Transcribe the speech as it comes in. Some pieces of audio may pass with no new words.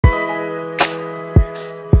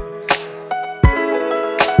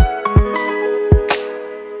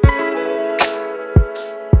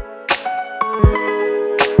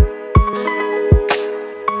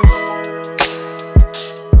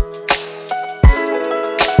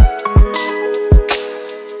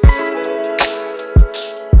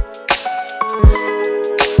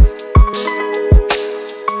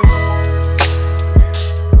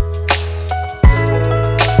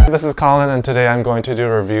this is Colin, and today I'm going to do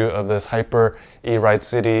a review of this Hyper E-Ride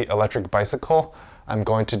City electric bicycle. I'm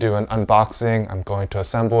going to do an unboxing, I'm going to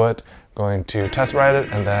assemble it, going to test ride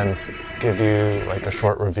it, and then give you like a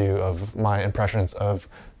short review of my impressions of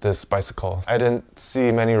this bicycle. I didn't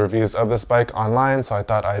see many reviews of this bike online, so I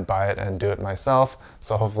thought I'd buy it and do it myself.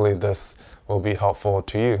 So hopefully this will be helpful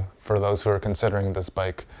to you for those who are considering this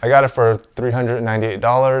bike. I got it for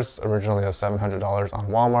 $398, originally it was $700 on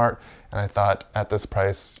Walmart, and I thought at this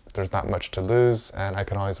price there's not much to lose and I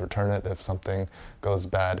can always return it if something goes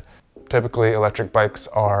bad. Typically electric bikes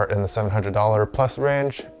are in the $700 plus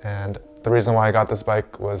range, and the reason why I got this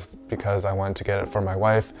bike was because I wanted to get it for my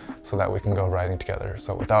wife so that we can go riding together.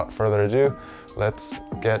 So without further ado, let's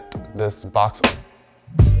get this box open.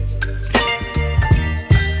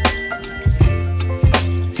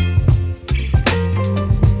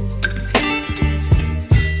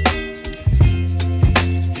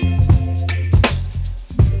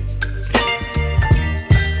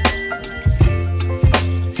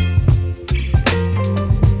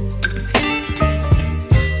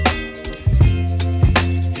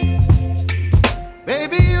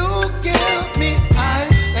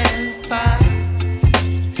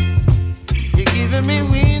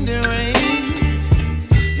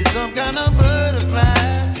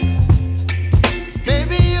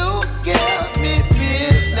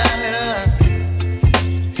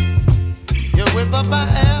 My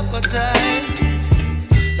appetite,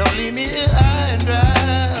 don't leave me here high and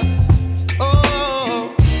dry.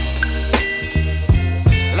 Oh,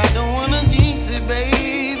 well, I don't wanna jinx it,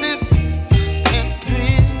 baby, and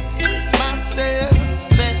twist myself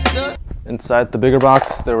better. Inside the bigger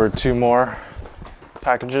box, there were two more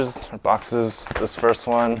packages or boxes. This first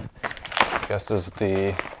one, I guess, is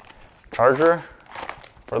the charger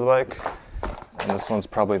for the bike, and this one's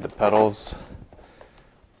probably the pedals.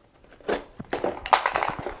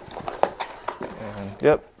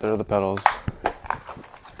 Yep, there are the pedals. I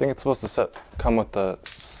think it's supposed to come with a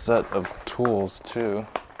set of tools too.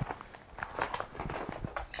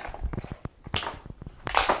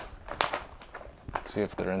 Let's see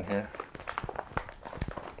if they're in here.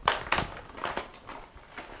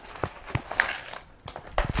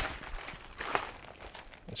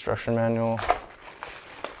 Instruction manual,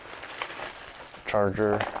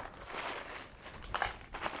 charger,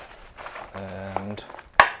 and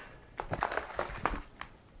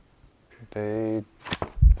they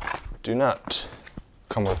do not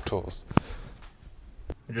come with tools.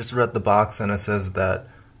 I just read the box and it says that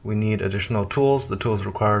we need additional tools. The tools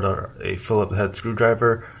required are a Phillips head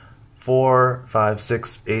screwdriver, 4, 5,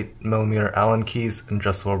 6, 8 millimeter Allen keys, an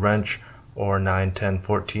adjustable wrench, or 9, 10,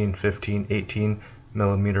 14, 15, 18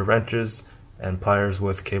 millimeter wrenches, and pliers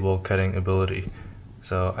with cable cutting ability.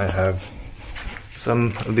 So I have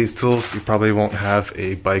some of these tools. You probably won't have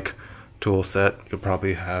a bike tool set. You'll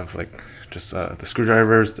probably have like just the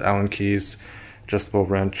screwdrivers, the Allen keys, adjustable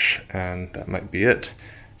wrench, and that might be it.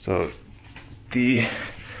 So the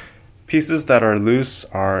pieces that are loose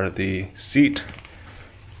are the seat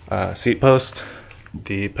post,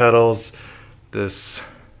 the pedals, this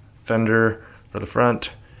fender for the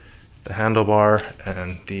front, the handlebar,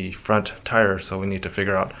 and the front tire. So we need to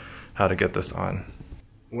figure out how to get this on.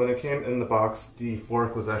 When it came in the box, the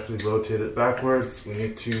fork was actually rotated backwards. We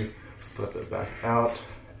need to flip it back out.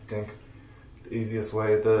 I think the easiest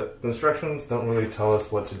way, the instructions don't really tell us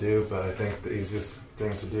what to do, but I think the easiest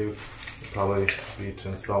thing to do would probably be to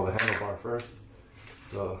install the handlebar first.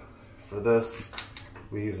 So for this,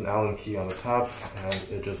 we use an Allen key on the top, and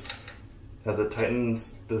it just, as it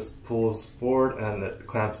tightens, this pulls forward and it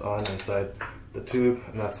clamps on inside the tube,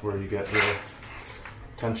 and that's where you get your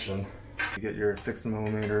tension. You get your 6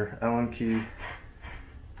 millimeter Allen key. You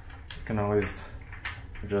can always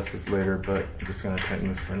adjust this later, but I'm just going to tighten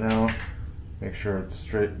this for now. Make sure it's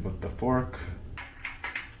straight with the fork.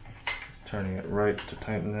 Turning it right to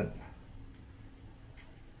tighten it.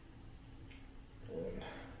 And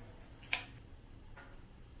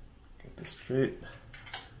get this straight.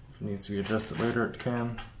 If it needs to be adjusted later, it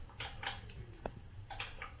can.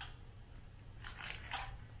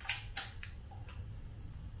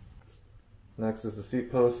 Next is the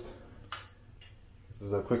seat post. This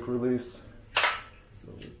is a quick release.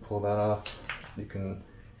 So we pull that off. You can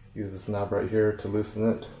use this knob right here to loosen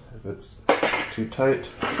it. If it's too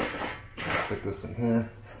tight, stick this in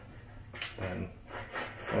here. And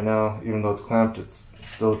right now, even though it's clamped, it's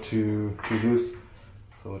still too loose.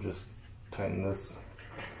 So we'll just tighten this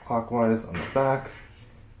clockwise on the back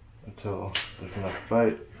until there's enough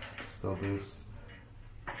bite. It's still loose.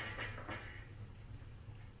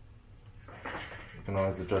 You can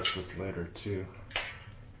always adjust this later too.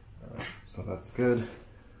 So that's good.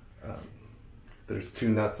 There's 2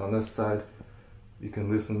 nuts on this side. You can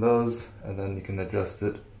loosen those, and then you can adjust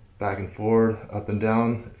it back and forward, up and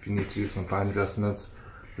down if you need to do some fine adjustments.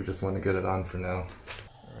 We just want to get it on for now.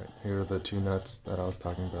 Alright, here are the 2 nuts that I was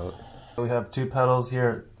talking about. We have 2 pedals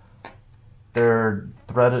here. They're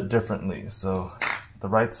threaded differently, so the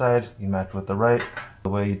right side you match with the right. The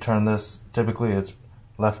way you turn this, typically it's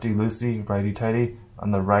lefty loosey, righty tighty.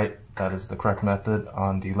 On the right, that is the correct method.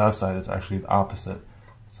 On the left side, it's actually the opposite.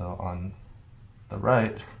 So on the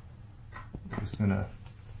right, I'm just gonna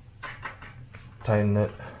tighten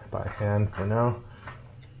it by hand for now.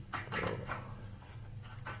 So,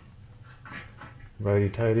 righty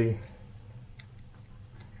tighty.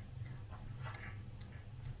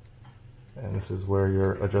 And this is where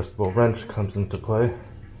your adjustable wrench comes into play.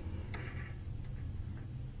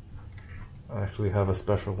 I actually have a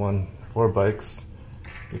special one for bikes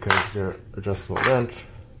because your adjustable wrench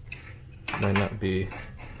might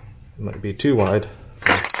be too wide. So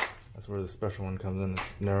that's where the special one comes in.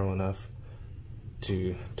 It's narrow enough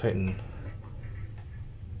to tighten.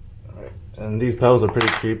 Alright, and these pedals are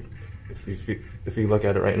pretty cheap. If you look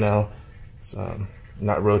at it right now, it's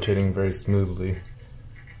not rotating very smoothly.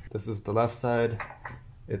 This is the left side.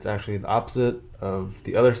 It's actually the opposite of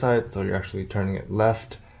the other side, so you're actually turning it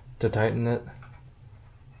left to tighten it.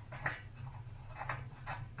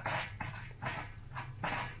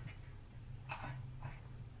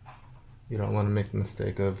 You don't want to make the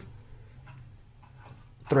mistake of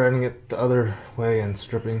threading it the other way and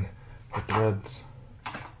stripping the threads.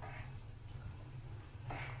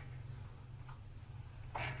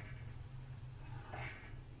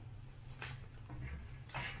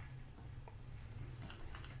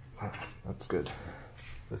 That's good.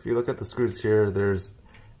 If you look at the screws here, there's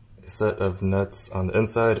a set of nuts on the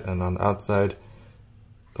inside and on the outside.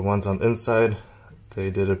 The ones on the inside, they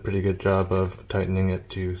did a pretty good job of tightening it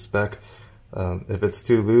to spec. If it's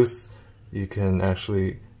too loose, you can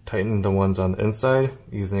actually tighten the ones on the inside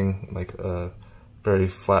using like a very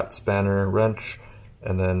flat spanner wrench,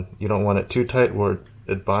 and then you don't want it too tight where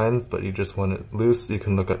it binds, but you just want it loose. You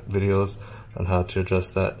can look at videos on how to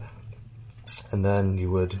adjust that. And then you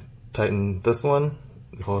would tighten this one,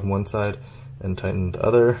 hold one side and tighten the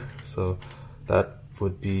other, so that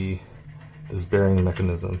would be this bearing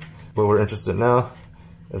mechanism. What we're interested in now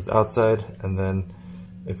is the outside, and then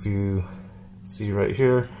if you see right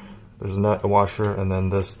here, there's a nut, a washer, and then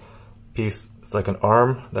this piece, it's like an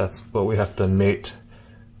arm. That's what we have to mate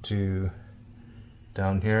to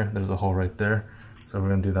down here. There's a hole right there, so we're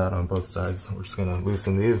going to do that on both sides. We're just going to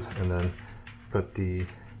loosen these and then put the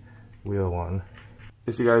wheel on.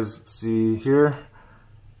 If you guys see here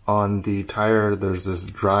on the tire, there's this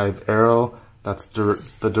drive arrow. That's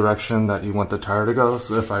the direction that you want the tire to go.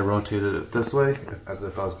 So if I rotated it this way, as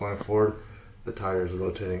if I was going forward, the tire is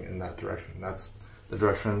rotating in that direction. That's the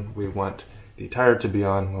direction we want the tire to be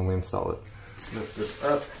on when we install it. Lift this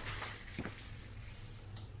up.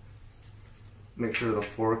 Make sure the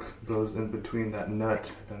fork goes in between that nut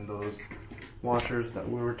and those washers that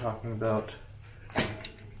we were talking about.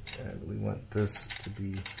 And we want this to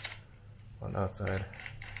be on the outside,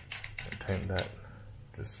 and tighten that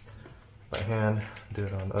just by hand. Do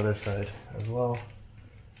it on the other side as well.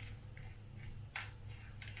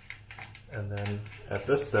 And then at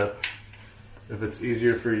this step, if it's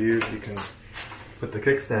easier for you, you can put the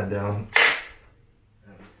kickstand down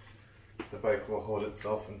and the bike will hold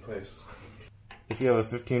itself in place. If you have a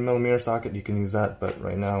 15mm socket, you can use that, but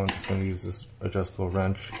right now I'm just going to use this adjustable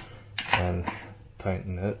wrench and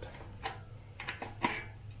tighten it.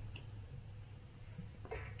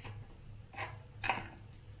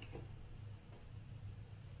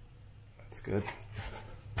 That's good.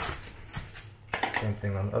 Same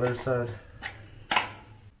thing on the other side.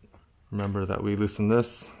 Remember that we loosened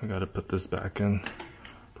this. We got to put this back in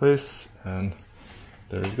place, and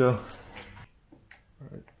there you go.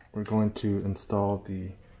 Alright, we're going to install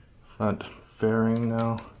the front fairing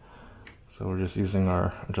now. So we're just using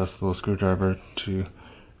our adjustable screwdriver to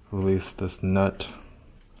release this nut.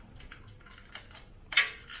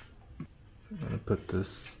 I'm going to put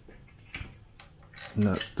this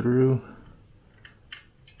nut through.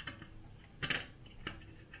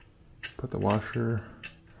 Put the washer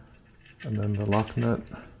and then the lock nut.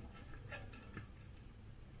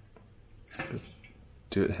 Just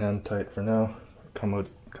do it hand tight for now. Come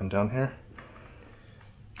down here.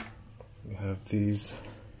 We have these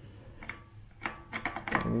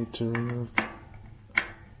I need to remove.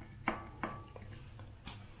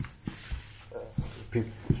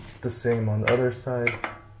 Repeat the same on the other side.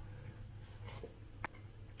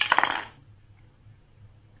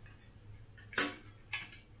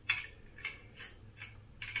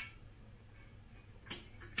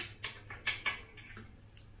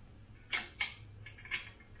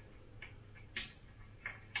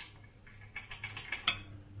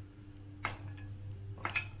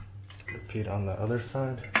 repeat on the other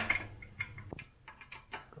side.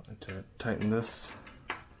 Going to tighten this.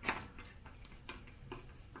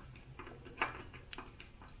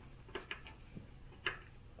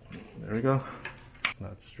 There we go. It's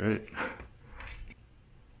not straight.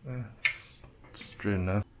 It's straight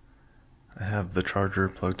enough. I have the charger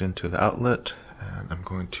plugged into the outlet, and I'm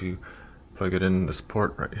going to plug it in this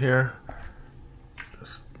port right here.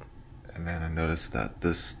 And then I noticed that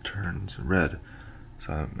this turns red.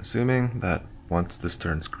 So I'm assuming that once this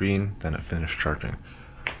turns green, then it finished charging.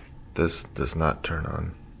 This does not turn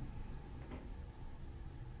on.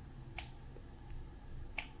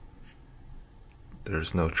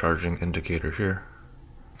 There's no charging indicator here.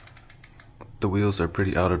 The wheels are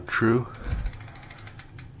pretty out of true.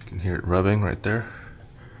 You can hear it rubbing right there.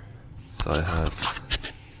 So I have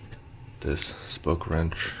this spoke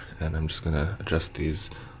wrench, and I'm just gonna adjust these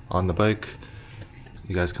on the bike.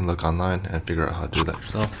 You guys can look online and figure out how to do that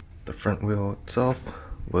yourself. The front wheel itself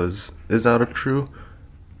is out of true,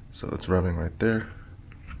 so it's rubbing right there.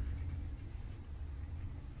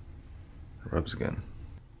 It rubs again.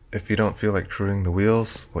 If you don't feel like truing the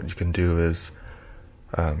wheels, what you can do is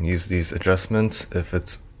use these adjustments. If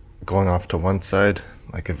it's going off to one side,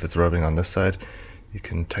 like if it's rubbing on this side, you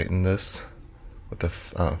can tighten this with a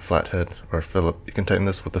flathead or Phillip. You can tighten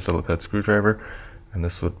this with a Phillip head screwdriver, and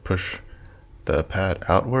this would push the pad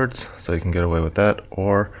outwards, so you can get away with that.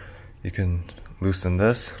 Or you can loosen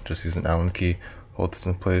this, just use an Allen key, hold this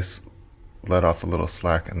in place, let off a little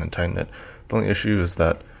slack, and then tighten it. The only issue is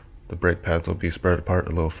that the brake pads will be spread apart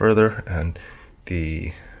a little further, and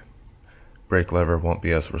the brake lever won't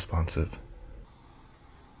be as responsive.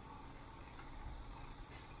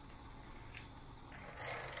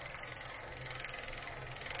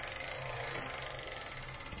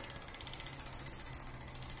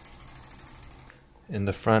 In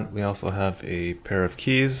the front, we also have a pair of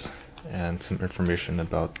keys and some information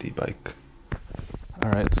about the bike.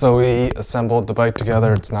 Alright, so we assembled the bike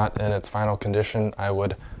together. It's not in its final condition. I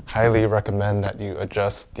would highly recommend that you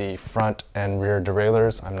adjust the front and rear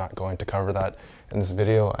derailleurs. I'm not going to cover that in this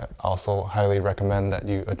video. I also highly recommend that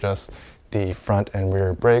you adjust the front and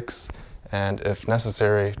rear brakes, and if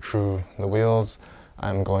necessary, true the wheels.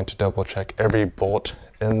 I'm going to double check every bolt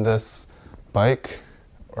in this bike,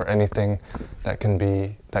 or anything that can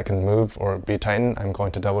move or be tightened. I'm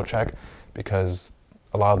going to double check, because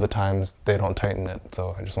a lot of the times they don't tighten it,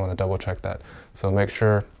 so I just want to double check that. So make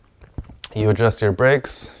sure you adjust your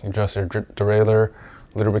brakes, you adjust your derailleur,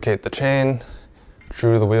 lubricate the chain,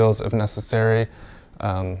 true the wheels if necessary,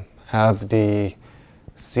 have the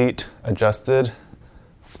seat adjusted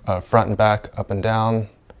front and back, up and down,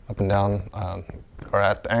 or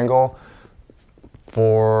at the angle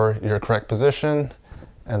for your correct position.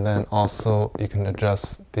 And then also you can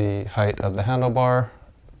adjust the height of the handlebar.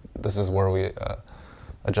 This is where we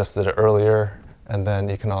adjusted it earlier. And then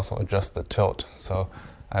you can also adjust the tilt. So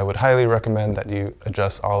I would highly recommend that you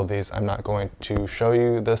adjust all of these. I'm not going to show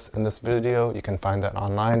you this in this video. You can find that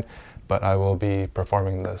online, but I will be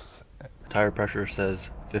performing this. Tire pressure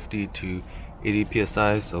says 50 to 80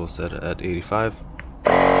 psi, so we'll set it at 85.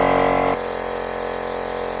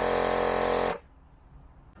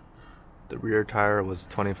 The rear tire was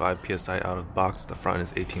 25 psi out of the box. The front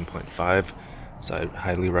is 18.5. So I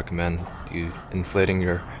highly recommend you inflating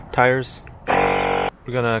your tires.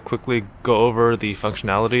 We're gonna quickly go over the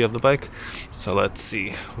functionality of the bike. So let's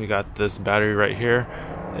see. We got this battery right here.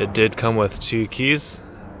 It did come with 2 keys.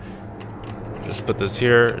 Just put this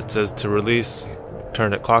here. It says to release,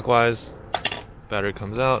 turn it clockwise. Battery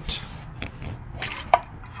comes out.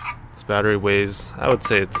 This battery weighs, I would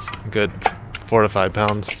say it's a good 4 to 5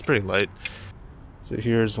 pounds. It's pretty light. So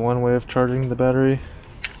here's one way of charging the battery.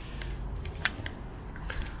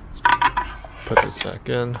 Let's put this back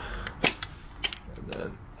in, and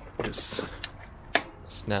then it just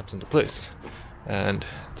snaps into place and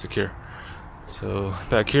it's secure. So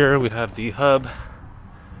back here we have the hub,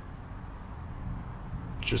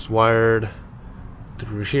 just wired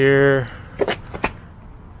through here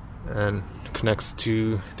and connects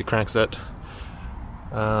to the crankset.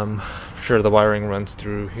 Sure, the wiring runs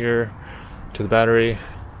through here to the battery,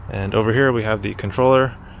 and over here we have the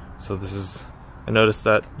controller. So this is, I noticed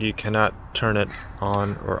that you cannot turn it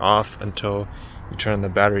on or off until you turn the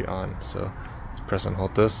battery on. So let's press and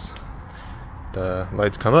hold this. The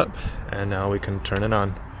lights come up, and now we can turn it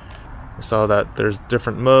on. I saw that there's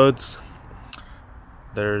different modes.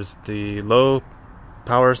 There's the low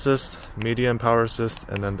power assist, medium power assist,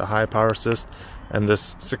 and then the high power assist. And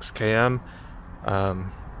this 6 km,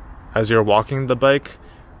 as you're walking the bike,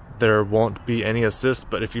 there won't be any assist,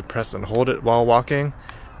 but if you press and hold it while walking,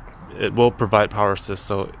 it will provide power assist.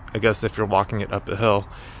 So I guess if you're walking it up a hill,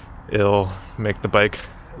 it'll make the bike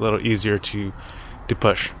a little easier to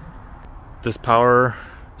push. This power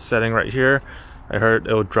setting right here, I heard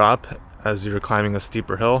it will drop as you're climbing a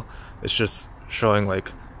steeper hill. It's just showing,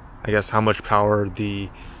 like, I guess how much power the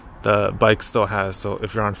bike still has. So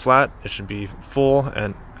if you're on flat, it should be full,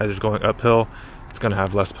 and as you're going uphill, it's going to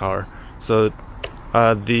have less power. So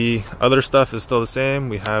the other stuff is still the same.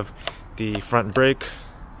 We have the front brake,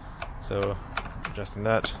 so adjusting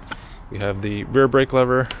that. We have the rear brake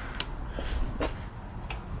lever,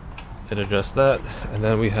 it adjusts that, and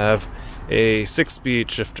then we have a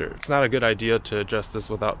 6-speed shifter. It's not a good idea to adjust this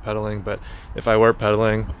without pedaling, but if I were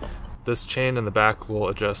pedaling, this chain in the back will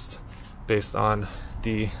adjust based on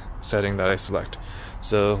the setting that I select.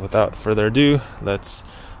 So without further ado, let's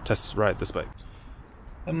test ride this bike.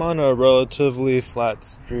 I'm on a relatively flat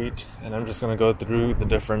street, and I'm just going to go through the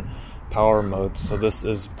different power modes. So this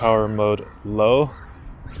is power mode low.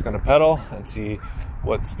 I'm just going to pedal and see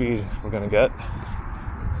what speed we're going to get.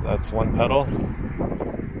 So that's one pedal.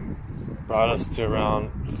 Brought us to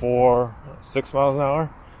around 4-6 miles an hour.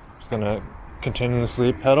 Just going to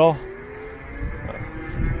continuously pedal.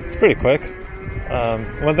 It's pretty quick.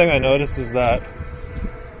 One thing I noticed is that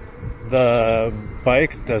the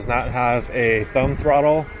bike does not have a thumb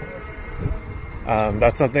throttle.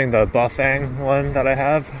 That's something the Bafang one that I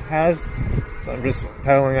have has. So I'm just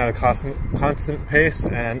pedaling at a constant pace,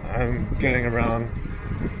 and I'm getting around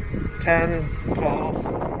 10,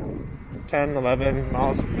 11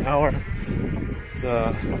 miles an hour.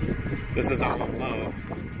 So this is on low.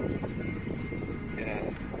 Yeah.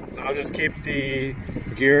 So I'll just keep the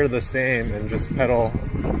gear the same and just pedal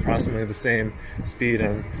approximately the same speed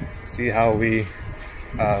and see how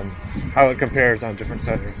how it compares on different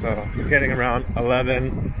settings. So getting around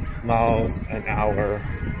 11 miles an hour,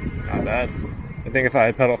 not bad. I think if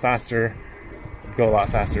I pedal faster, it'd go a lot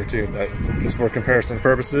faster too, but just for comparison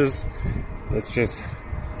purposes, let's just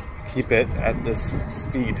keep it at this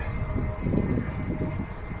speed.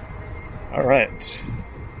 All right.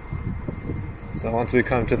 So once we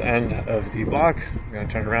come to the end of the block, I'm going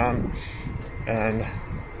to turn around and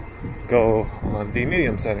go on the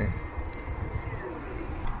medium setting.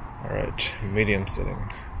 All right, medium setting.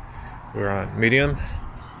 We're on medium.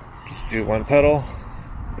 Just do one pedal.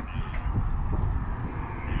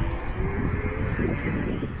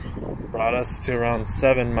 Brought us to around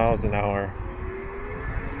 7 miles an hour.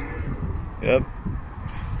 Yep.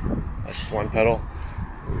 That's just one pedal.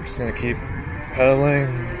 We're just gonna keep pedaling.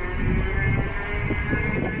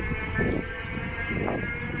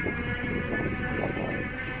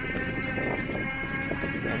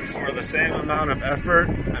 And for the same amount of effort,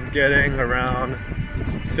 I'm getting around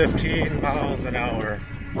 15 miles an hour.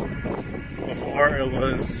 Before it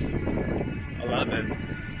was 11.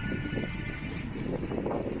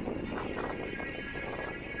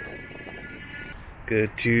 Go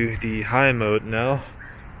to the high mode now.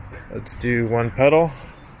 Let's do one pedal.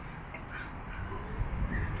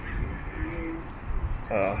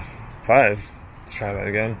 5. Let's try that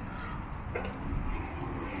again.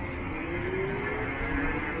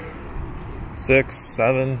 6,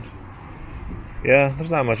 7. Yeah,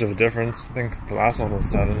 there's not much of a difference. I think the last one was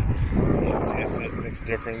 7. Let's see if it makes a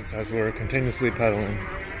difference as we're continuously pedaling.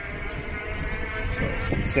 So,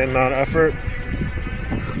 same amount of effort.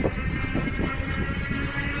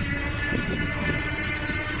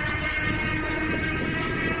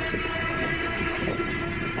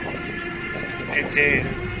 You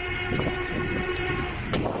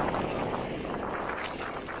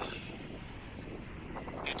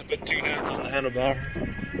have to put 2 hands on the handlebar,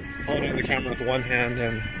 holding the camera with one hand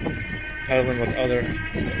and pedaling with the other.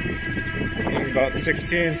 So, I'm about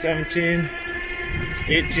 16, 17,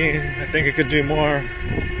 18. I think it could do more,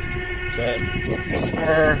 but just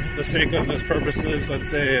for the sake of this purposes, let's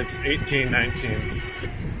say it's 18, 19.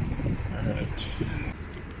 Alright.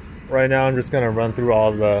 Right now I'm just going to run through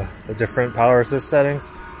all the different power assist settings.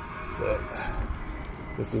 So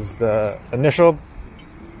this is the initial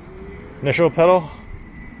pedal.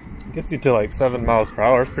 It gets you to like 7 miles per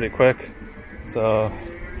hour. It's pretty quick. So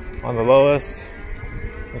on the lowest,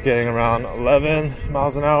 we're getting around 11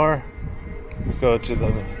 miles an hour. Let's go to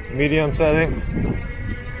the medium setting.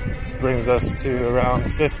 Brings us to around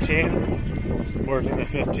 15, 14 to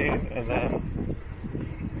 15, and then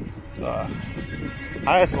the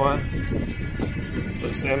highest one, for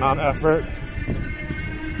the same amount of effort,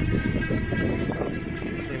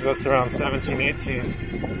 it goes to around 17, 18,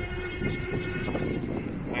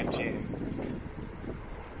 19.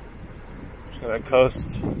 Just gonna coast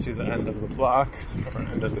to the end of the block, or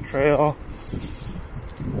end of the trail.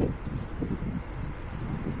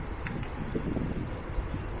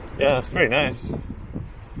 Yeah, it's pretty nice.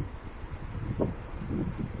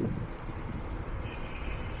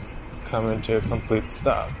 Coming to a complete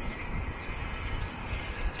stop.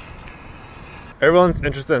 Everyone's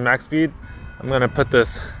interested in max speed. I'm gonna put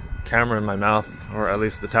this camera in my mouth, or at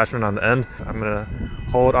least the attachment on the end. I'm gonna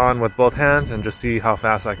hold on with both hands and just see how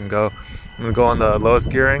fast I can go. I'm gonna go on the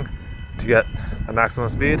lowest gearing to get a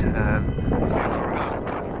maximum speed and see where we're going.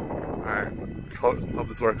 Alright, hope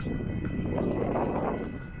this works.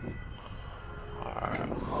 Alright.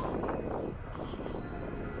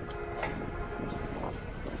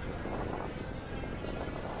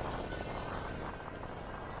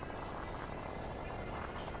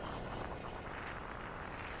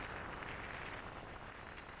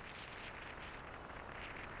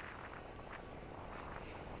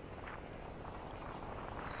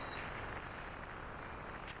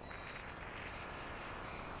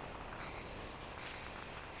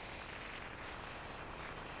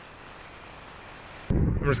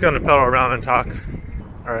 I'm just gonna pedal around and talk.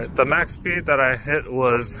 Alright, the max speed that I hit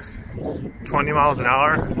was 20 miles an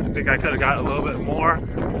hour. I think I could have got a little bit more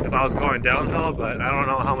if I was going downhill, but I don't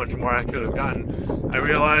know how much more I could have gotten. I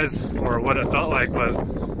realized, or what it felt like was,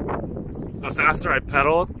 the faster I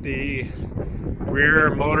pedaled, the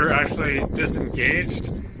rear motor actually disengaged,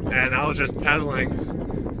 and I was just pedaling,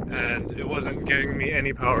 and it wasn't giving me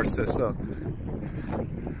any power assist. So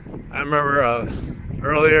I remember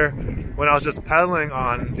earlier, when I was just pedaling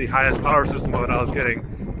on the highest power system mode, I was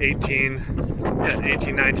getting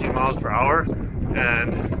 19 miles per hour,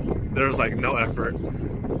 and there was like no effort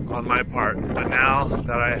on my part. But now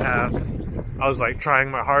that I was like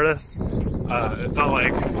trying my hardest, it felt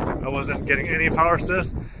like I wasn't getting any power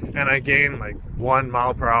assist, and I gained like 1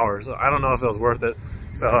 mile per hour. So I don't know if it was worth it.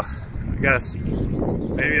 So I guess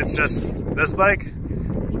maybe it's just this bike,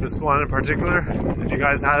 this one in particular. If you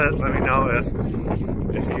guys have it, let me know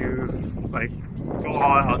if you like go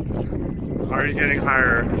all out. Are you getting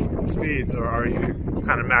higher speeds, or are you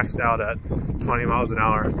kind of maxed out at 20 miles an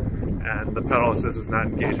hour and the pedal assist is not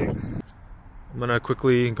engaging? I'm gonna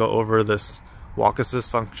quickly go over this walk assist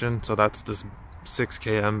function. So that's this 6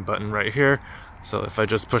 km button right here. So if I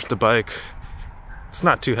just push the bike, it's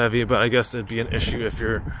not too heavy, but I guess it'd be an issue if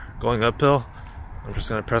you're going uphill. I'm just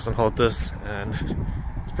gonna press and hold this, and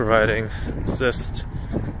it's providing assist,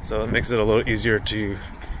 so it makes it a little easier to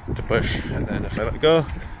push. And then if I let go,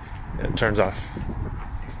 it turns off.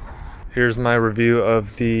 Here's my review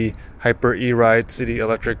of the Hyper E-Ride City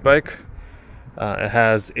electric bike. It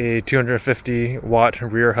has a 250 watt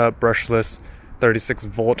rear hub brushless 36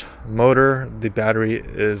 volt motor. The battery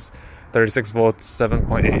is 36 volts,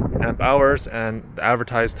 7.8 amp hours, and the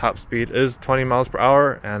advertised top speed is 20 miles per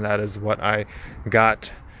hour, and that is what I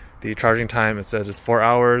got. The charging time, it said, is 4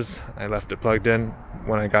 hours. I left it plugged in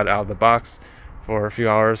when I got it out of the box for a few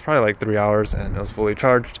hours, probably like 3 hours, and it was fully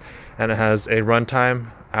charged. And it has a runtime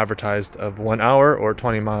advertised of 1 hour or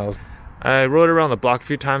 20 miles. I rode around the block a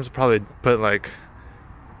few times, probably put like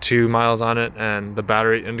 2 miles on it, and the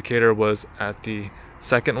battery indicator was at the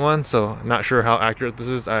second one, so I'm not sure how accurate this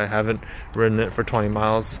is. I haven't ridden it for 20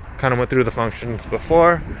 miles. Kind of went through the functions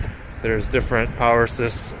before. There's different power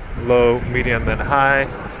assists, low, medium, and high,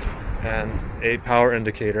 and a power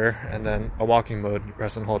indicator, and then a walking mode. You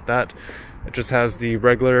press and hold that. It just has the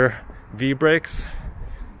regular V brakes.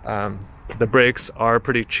 The brakes are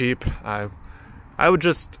pretty cheap. I would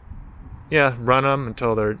just run them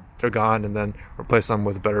until they're gone, and then replace them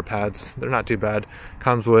with better pads. They're not too bad.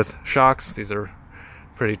 Comes with shocks. These are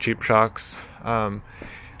pretty cheap shocks.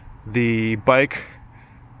 The bike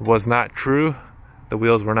was not true. The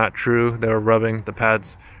wheels were not true. They were rubbing the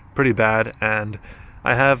pads pretty bad, and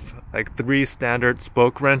I have like 3 standard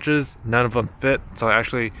spoke wrenches. None of them fit, so I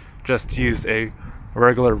actually just used a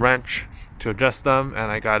regular wrench to adjust them,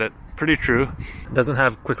 and I got it pretty true. It doesn't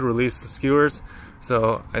have quick release skewers,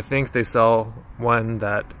 so I think they sell one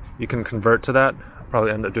that you can convert to that. I'll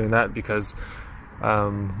probably end up doing that because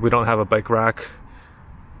we don't have a bike rack.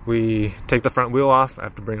 We take the front wheel off, I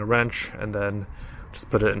have to bring a wrench, and then just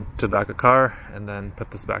put it into the back of the car, and then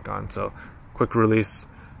put this back on. So quick release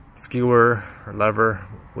skewer or lever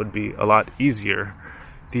would be a lot easier.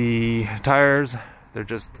 The tires, they're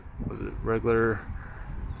just, regular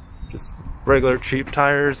cheap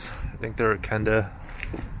tires. I think they're a Kenda.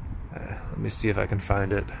 Let me see if I can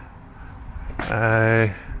find it.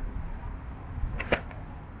 I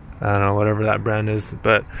don't know, whatever that brand is,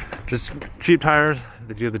 but just cheap tires,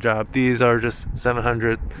 they do the job. These are just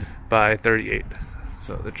 700 by 38.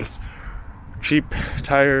 So they're just cheap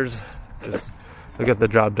tires, just to get the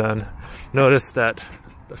job done. Notice that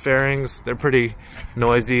the fairings, they're pretty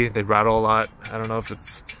noisy, they rattle a lot. I don't know if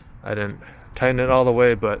it's, I didn't tighten it all the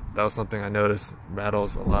way, but that was something I noticed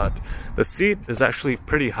rattles a lot. The seat is actually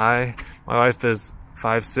pretty high. My wife is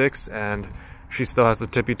 5'6" and she still has the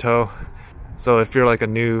tippy toe. So if you're like a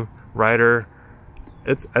new rider,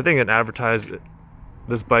 I think it advertised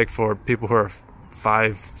this bike for people who are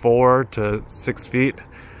 5'4" to 6 feet.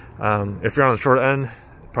 If you're on the short end,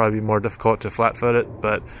 it'd probably be more difficult to flat foot it,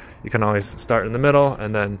 but you can always start in the middle,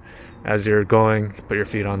 and then as you're going, put your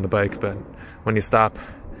feet on the bike, but when you stop,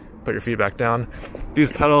 put your feet back down.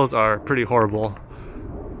 These pedals are pretty horrible.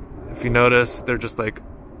 If you notice, they're just like,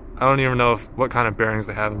 I don't even know what kind of bearings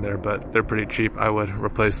they have in there, but they're pretty cheap. I would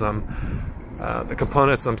replace them. The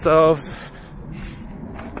components themselves,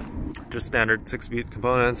 just standard 6-speed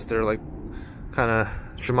components. They're like kind of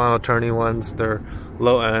Shimano turny ones. They're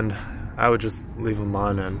low end. I would just leave them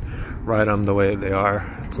on and ride them the way they are.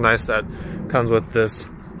 It's nice that it comes with this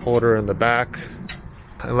holder in the back.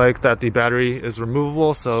 I like that the battery is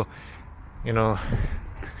removable, so you know,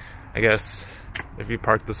 I guess if you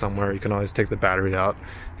park this somewhere, you can always take the battery out.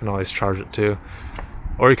 You can always charge it too,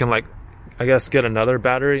 or you can, like, I guess, get another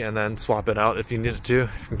battery and then swap it out if you needed to. You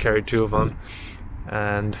can carry 2 of them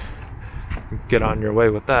and get on your way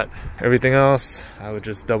with that. Everything else, I would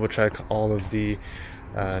just double check all of the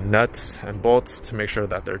nuts and bolts to make sure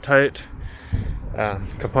that they're tight.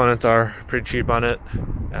 Components are pretty cheap on it,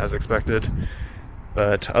 as expected,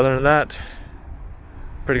 but other than that,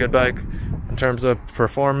 pretty good bike. In terms of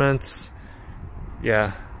performance,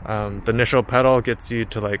 yeah, the initial pedal gets you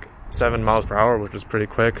to like 7 miles per hour, which is pretty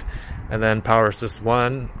quick, and then power assist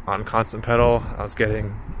 1 on constant pedal, I was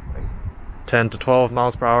getting like 10 to 12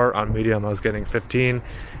 miles per hour. On medium, I was getting 15,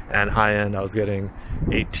 and high end, I was getting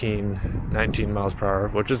 18, 19 miles per hour,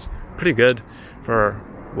 which is pretty good for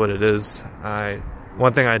what it is.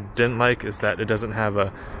 One thing I didn't like is that it doesn't have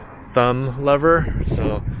a thumb lever,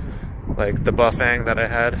 so like the Buffang that I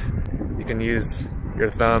had, you can use your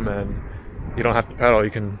thumb and you don't have to pedal.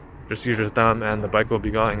 You can just use your thumb and the bike will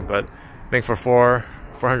be going. But I think for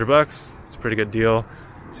 $400 bucks, it's a pretty good deal.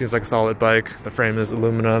 Seems like a solid bike. The frame is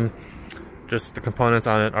aluminum. Just the components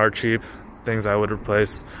on it are cheap. Things I would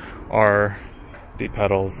replace are the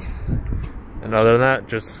pedals. And other than that,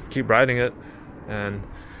 just keep riding it. And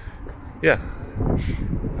yeah.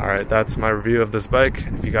 Alright, that's my review of this bike.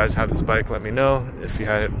 If you guys have this bike, let me know. If you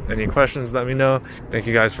have any questions, let me know. Thank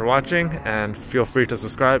you guys for watching, and feel free to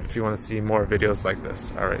subscribe if you want to see more videos like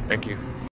this. Alright, thank you.